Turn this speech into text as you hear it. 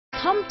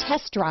Come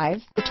test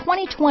drive the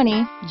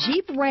 2020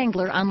 Jeep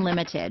Wrangler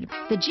Unlimited.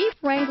 The Jeep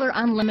Wrangler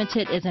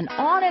Unlimited is an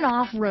on and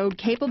off-road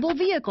capable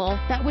vehicle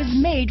that was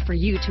made for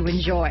you to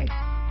enjoy.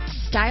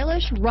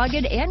 Stylish,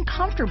 rugged, and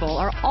comfortable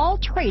are all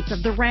traits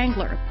of the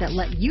Wrangler that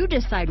let you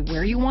decide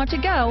where you want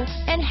to go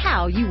and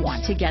how you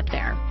want to get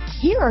there.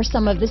 Here are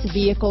some of this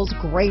vehicle's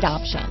great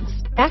options: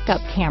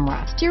 backup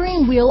camera,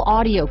 steering wheel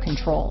audio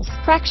controls,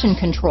 traction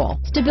control,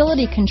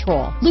 stability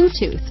control,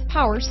 Bluetooth,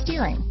 power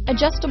steering,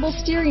 adjustable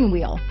steering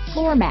wheel,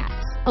 floor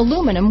mats,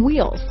 aluminum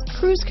wheels,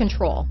 cruise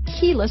control,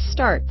 keyless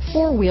start,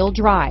 four-wheel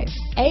drive,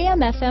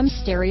 AM/FM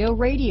stereo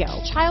radio,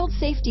 child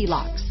safety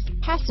locks,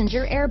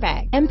 passenger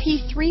airbag,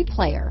 MP3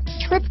 player,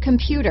 trip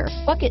computer,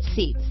 bucket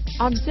seats,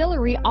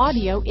 auxiliary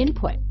audio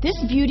input. This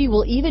beauty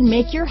will even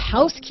make your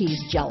house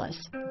keys jealous.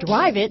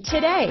 Drive it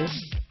today.